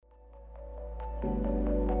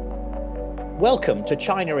Welcome to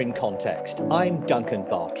China in Context. I'm Duncan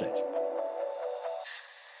Bartlett.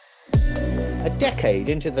 A decade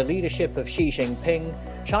into the leadership of Xi Jinping,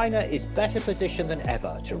 China is better positioned than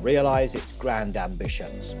ever to realise its grand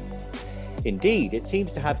ambitions. Indeed, it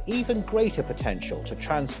seems to have even greater potential to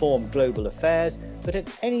transform global affairs than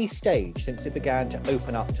at any stage since it began to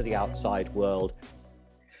open up to the outside world.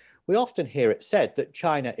 We often hear it said that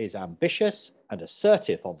China is ambitious and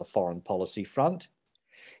assertive on the foreign policy front.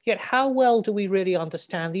 Yet how well do we really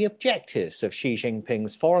understand the objectives of Xi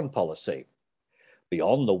Jinping's foreign policy?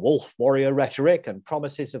 Beyond the wolf warrior rhetoric and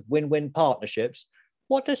promises of win-win partnerships,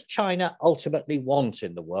 what does China ultimately want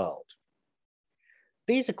in the world?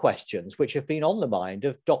 These are questions which have been on the mind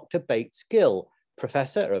of Dr Bates Gill,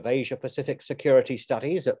 Professor of Asia-Pacific Security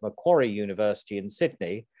Studies at Macquarie University in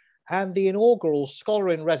Sydney, and the inaugural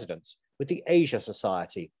Scholar-in-Residence with the Asia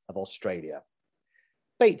Society of Australia.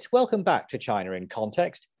 Bates, welcome back to China in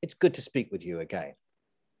Context. It's good to speak with you again.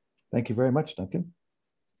 Thank you very much, Duncan.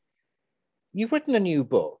 You've written a new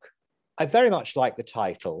book. I very much like the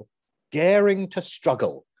title, Daring to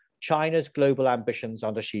Struggle, China's Global Ambitions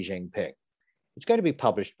under Xi Jinping. It's going to be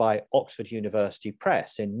published by Oxford University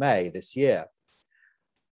Press in May this year.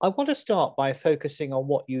 I want to start by focusing on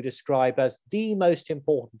what you describe as the most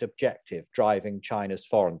important objective driving China's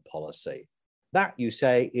foreign policy. That, you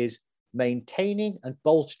say, is maintaining and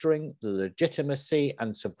bolstering the legitimacy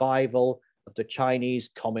and survival of the Chinese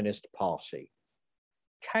Communist Party.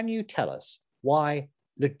 Can you tell us why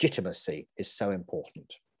legitimacy is so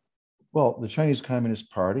important? Well, the Chinese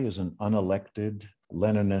Communist Party is an unelected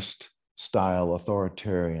Leninist-style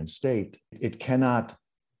authoritarian state. It cannot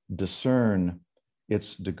discern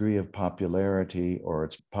its degree of popularity or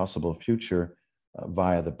its possible future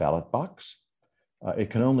via the ballot box. It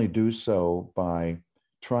can only do so by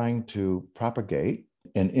trying to propagate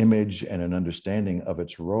an image and an understanding of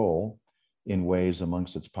its role in ways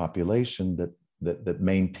amongst its population that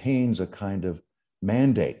maintains a kind of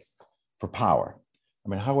mandate for power. I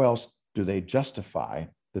mean, how else do they justify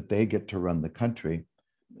that they get to run the country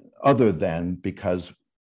other than because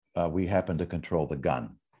we happen to control the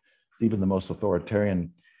gun? Even the most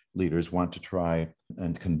authoritarian leaders want to try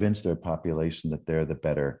and convince their population that they're the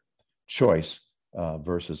better choice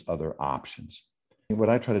versus other options. What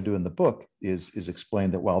I try to do in the book is explain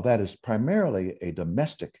that while that is primarily a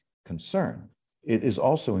domestic concern, it is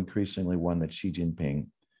also increasingly one that Xi Jinping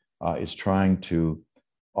is trying to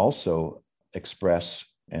also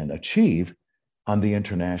express and achieve on the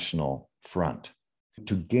international front,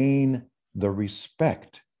 to gain the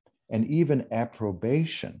respect and even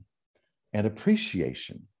approbation and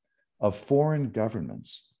appreciation of foreign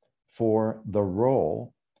governments for the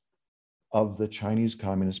role of the Chinese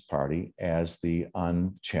Communist Party as the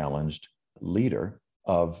unchallenged leader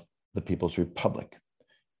of the People's Republic.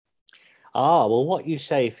 Well, what you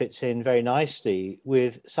say fits in very nicely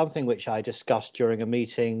with something which I discussed during a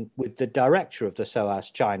meeting with the director of the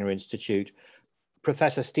SOAS China Institute,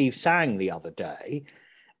 Professor Steve Sang, the other day.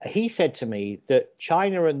 He said to me that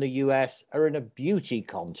China and the US are in a beauty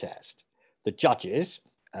contest. The judges,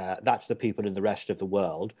 that's the people in the rest of the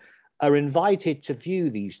world, are invited to view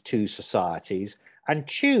these two societies and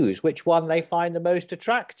choose which one they find the most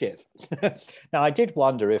attractive. Now, I did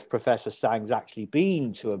wonder if Professor Sang's actually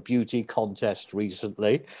been to a beauty contest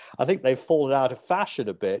recently. I think they've fallen out of fashion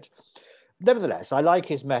a bit. Nevertheless, I like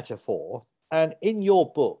his metaphor. And in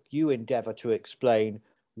your book, you endeavour to explain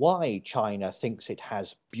why China thinks it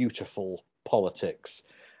has beautiful politics.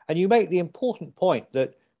 And you make the important point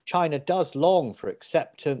that China does long for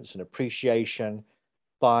acceptance and appreciation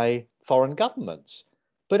by foreign governments.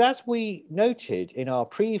 But as we noted in our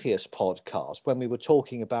previous podcast, when we were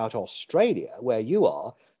talking about Australia, where you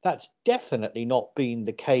are, that's definitely not been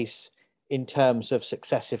the case in terms of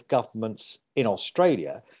successive governments in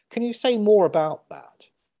Australia. Can you say more about that?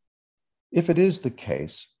 If it is the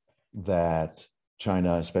case that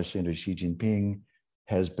China, especially under Xi Jinping,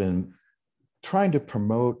 has been trying to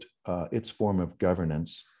promote its form of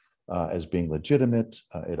governance as being legitimate,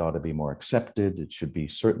 it ought to be more accepted. It should be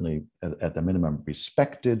certainly, at the minimum,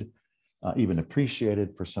 respected, even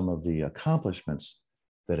appreciated for some of the accomplishments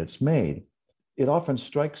that it's made. It often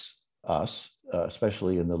strikes us,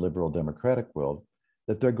 especially in the liberal democratic world,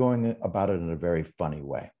 that they're going about it in a very funny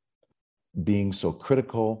way, being so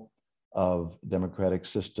critical of democratic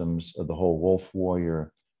systems, of the whole wolf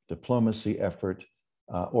warrior diplomacy effort,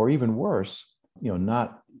 or even worse,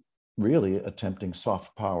 not really attempting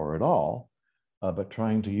soft power at all, but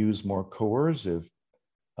trying to use more coercive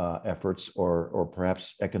efforts or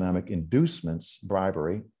perhaps economic inducements,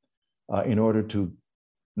 bribery, in order to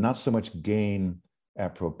not so much gain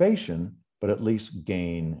approbation, but at least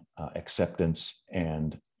gain acceptance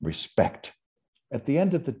and respect. At the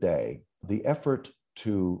end of the day, the effort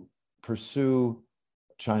to pursue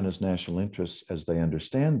China's national interests as they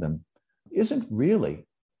understand them isn't really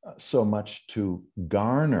so much to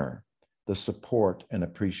garner the support and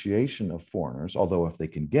appreciation of foreigners, although if they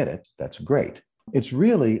can get it, that's great. It's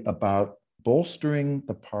really about bolstering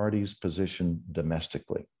the party's position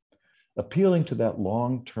domestically, appealing to that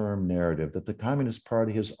long-term narrative that the Communist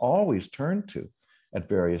Party has always turned to at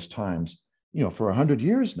various times, for 100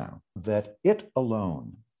 years now, that it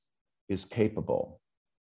alone is capable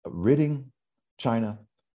of ridding China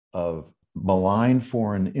of malign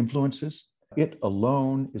foreign influences. It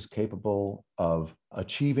alone is capable of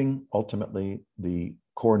achieving ultimately the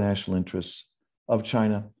core national interests of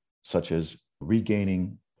China, such as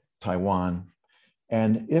regaining Taiwan.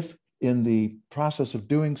 And if in the process of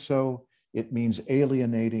doing so, it means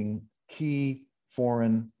alienating key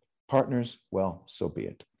foreign partners, well, so be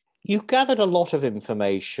it. You gathered a lot of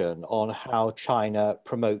information on how China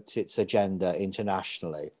promotes its agenda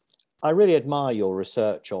internationally. I really admire your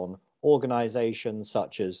research on organizations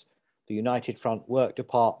such as the United Front Work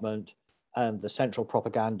Department and the Central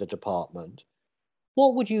Propaganda Department.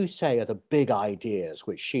 What would you say are the big ideas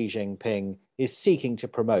which Xi Jinping is seeking to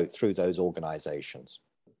promote through those organizations?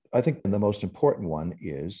 I think the most important one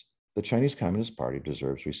is the Chinese Communist Party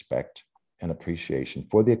deserves respect and appreciation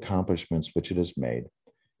for the accomplishments which it has made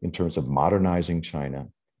in terms of modernizing China,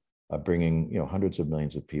 bringing hundreds of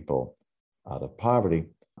millions of people out of poverty.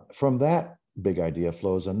 From that big idea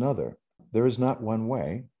flows another. There is not one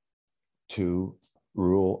way to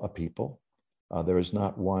rule a people. There is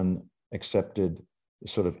not one accepted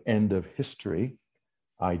sort of end of history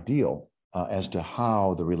ideal as to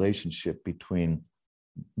how the relationship between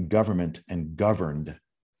government and governed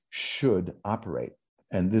should operate.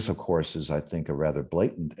 And this, of course, is, I think, a rather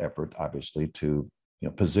blatant effort, obviously, to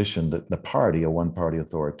position the party, a one-party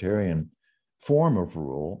authoritarian form of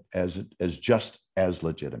rule, as just as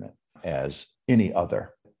legitimate as any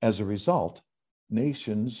other. As a result,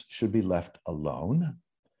 nations should be left alone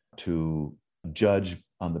to judge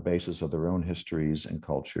on the basis of their own histories and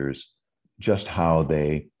cultures just how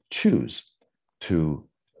they choose to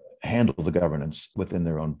handle the governance within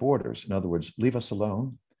their own borders. In other words, leave us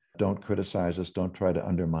alone. Don't criticize us. Don't try to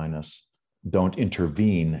undermine us. Don't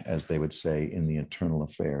intervene, as they would say, in the internal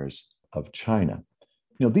affairs of China.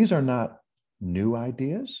 These are not new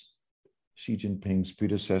ideas. Xi Jinping's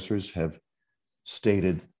predecessors have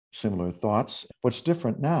stated similar thoughts. What's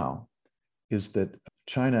different now is that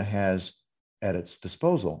China has at its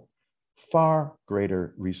disposal far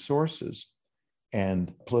greater resources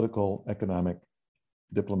and political, economic,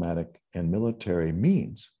 diplomatic, and military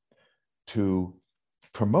means to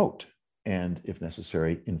promote and, if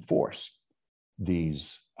necessary, enforce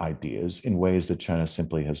these ideas in ways that China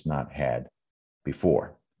simply has not had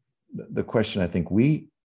before. The question I think we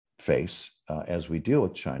face as we deal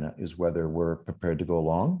with China is whether we're prepared to go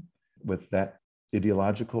along with that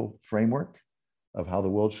ideological framework of how the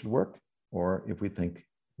world should work, or if we think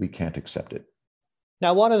we can't accept it.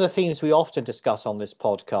 Now, one of the themes we often discuss on this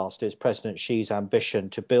podcast is President Xi's ambition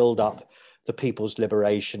to build up the People's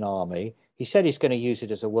Liberation Army. He said he's going to use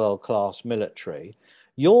it as a world-class military.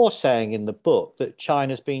 You're saying in the book that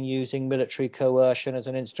China's been using military coercion as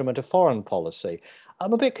an instrument of foreign policy.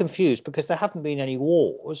 I'm a bit confused because there haven't been any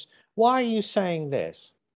wars. Why are you saying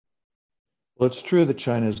this? Well, it's true that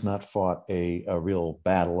China has not fought a real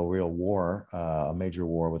battle, a real war, a major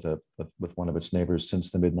war with one of its neighbors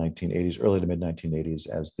since the mid-1980s, early to mid-1980s,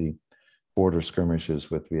 as the border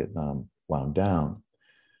skirmishes with Vietnam wound down.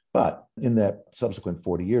 But in that subsequent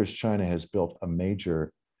 40 years, China has built a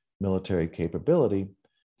major military capability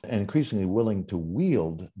and increasingly willing to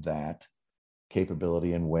wield that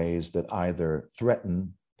capability in ways that either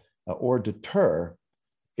threaten or deter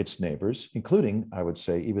its neighbors, including, I would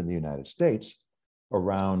say, even the United States,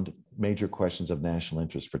 around major questions of national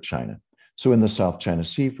interest for China. So in the South China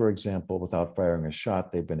Sea, for example, without firing a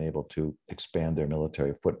shot, they've been able to expand their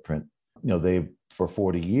military footprint. They've, for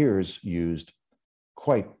 40 years, used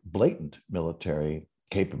quite blatant military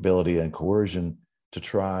capability and coercion to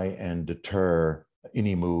try and deter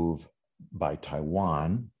any move by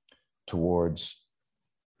Taiwan towards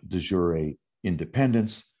de jure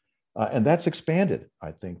independence. And that's expanded,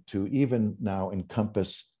 I think, to even now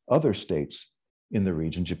encompass other states in the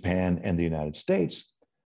region, Japan and the United States,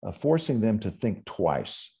 forcing them to think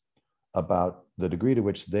twice about the degree to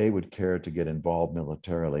which they would care to get involved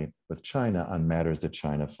militarily with China on matters that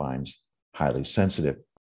China finds highly sensitive.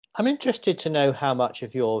 I'm interested to know how much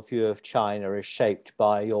of your view of China is shaped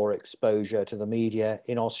by your exposure to the media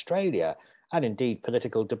in Australia and indeed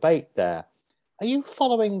political debate there. Are you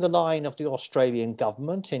following the line of the Australian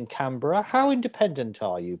government in Canberra? How independent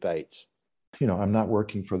are you, Bates? I'm not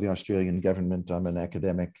working for the Australian government. I'm an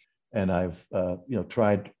academic, and I've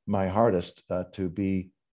tried my hardest to be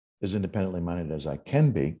as independently minded as I can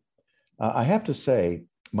be. I have to say,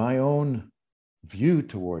 my own view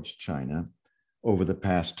towards China over the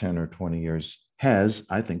past 10 or 20 years has,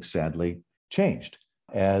 I think, sadly changed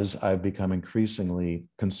as I've become increasingly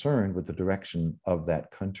concerned with the direction of that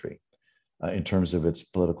country in terms of its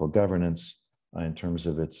political governance, in terms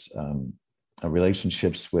of its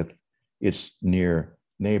relationships with its near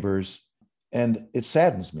neighbors. And it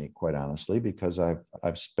saddens me, quite honestly, because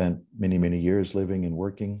I've spent many, many years living and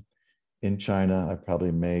working in China. I've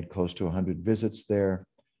probably made close to 100 visits there.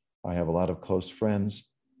 I have a lot of close friends.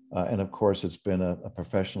 And of course, it's been a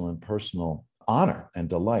professional and personal honor and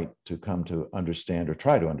delight to come to understand or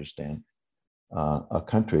try to understand a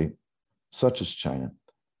country such as China.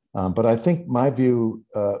 But I think my view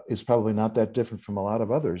is probably not that different from a lot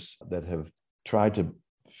of others that have tried to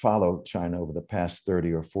follow China over the past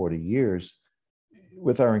 30 or 40 years,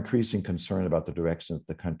 with our increasing concern about the direction that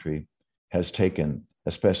the country has taken,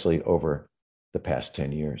 especially over the past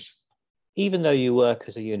 10 years. Even though you work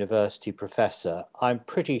as a university professor, I'm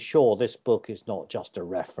pretty sure this book is not just a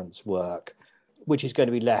reference work, which is going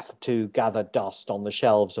to be left to gather dust on the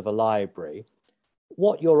shelves of a library.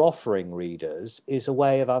 What you're offering readers is a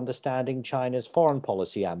way of understanding China's foreign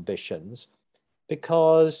policy ambitions,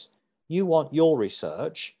 because you want your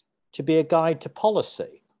research to be a guide to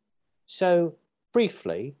policy. So,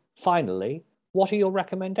 briefly, finally, what are your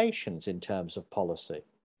recommendations in terms of policy?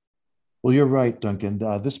 Well, you're right, Duncan.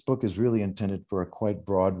 This book is really intended for a quite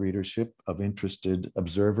broad readership of interested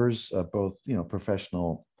observers, both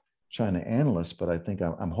professional China analysts, but I think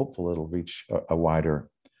I'm hopeful it'll reach a wider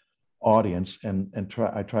audience. And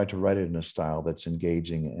I tried to write it in a style that's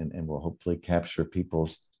engaging and will hopefully capture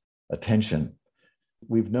people's attention.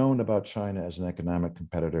 We've known about China as an economic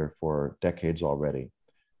competitor for decades already.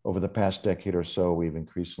 Over the past decade or so, we've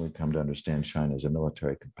increasingly come to understand China as a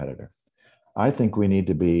military competitor. I think we need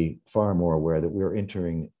to be far more aware that we're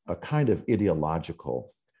entering a kind of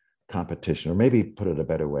ideological competition, or maybe put it a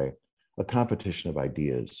better way, a competition of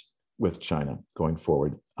ideas with China going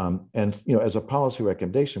forward. As a policy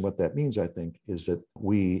recommendation, what that means, I think, is that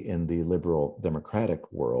we in the liberal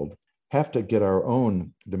democratic world have to get our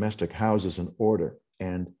own domestic houses in order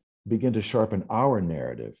and begin to sharpen our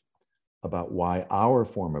narrative about why our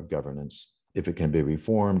form of governance, if it can be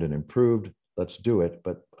reformed and improved, let's do it,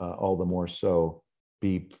 but all the more so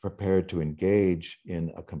be prepared to engage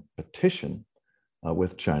in a competition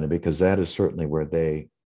with China, because that is certainly where they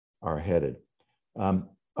are headed.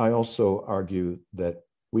 I also argue that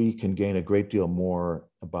we can gain a great deal more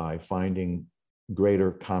by finding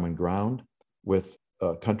greater common ground with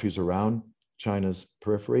countries around China's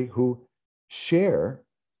periphery who share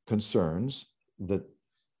concerns that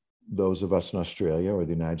those of us in Australia or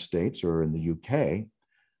the United States or in the UK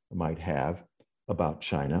might have about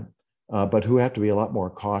China, but who have to be a lot more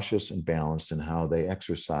cautious and balanced in how they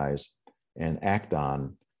exercise and act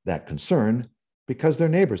on that concern, because they're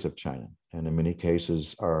neighbors of China, and in many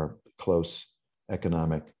cases are close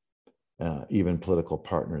economic, even political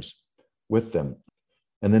partners with them.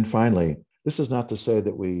 And then finally, this is not to say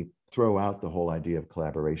that we throw out the whole idea of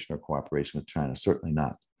collaboration or cooperation with China, certainly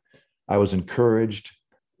not. I was encouraged,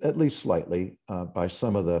 at least slightly, by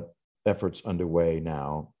some of the efforts underway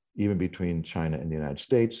now, even between China and the United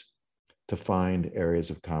States, to find areas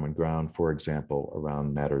of common ground, for example,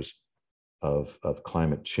 around matters of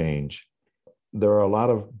climate change. There are a lot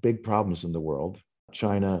of big problems in the world.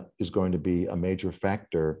 China is going to be a major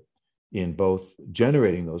factor in both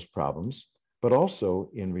generating those problems, but also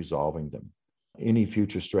in resolving them. Any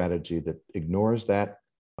future strategy that ignores that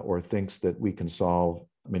or thinks that we can solve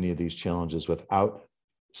many of these challenges without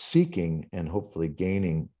seeking and hopefully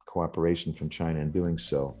gaining cooperation from China in doing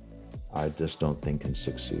so, I just don't think can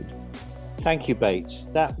succeed. Thank you, Bates.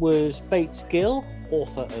 That was Bates Gill,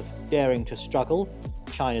 author of Daring to Struggle,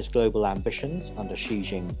 China's Global Ambitions under Xi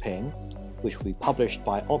Jinping, which will be published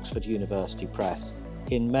by Oxford University Press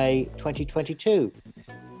in May 2022.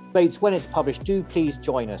 Bates, when it's published, do please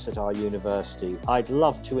join us at our university. I'd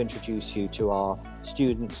love to introduce you to our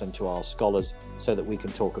students and to our scholars so that we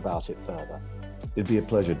can talk about it further. It'd be a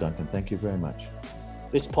pleasure, Duncan. Thank you very much.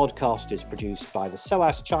 This podcast is produced by the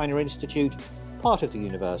SOAS China Institute, part of the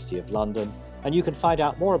University of London, and you can find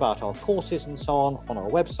out more about our courses and so on our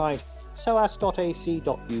website,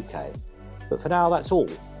 soas.ac.uk. But for now, that's all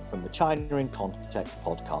from the China in Context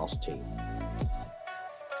podcast team.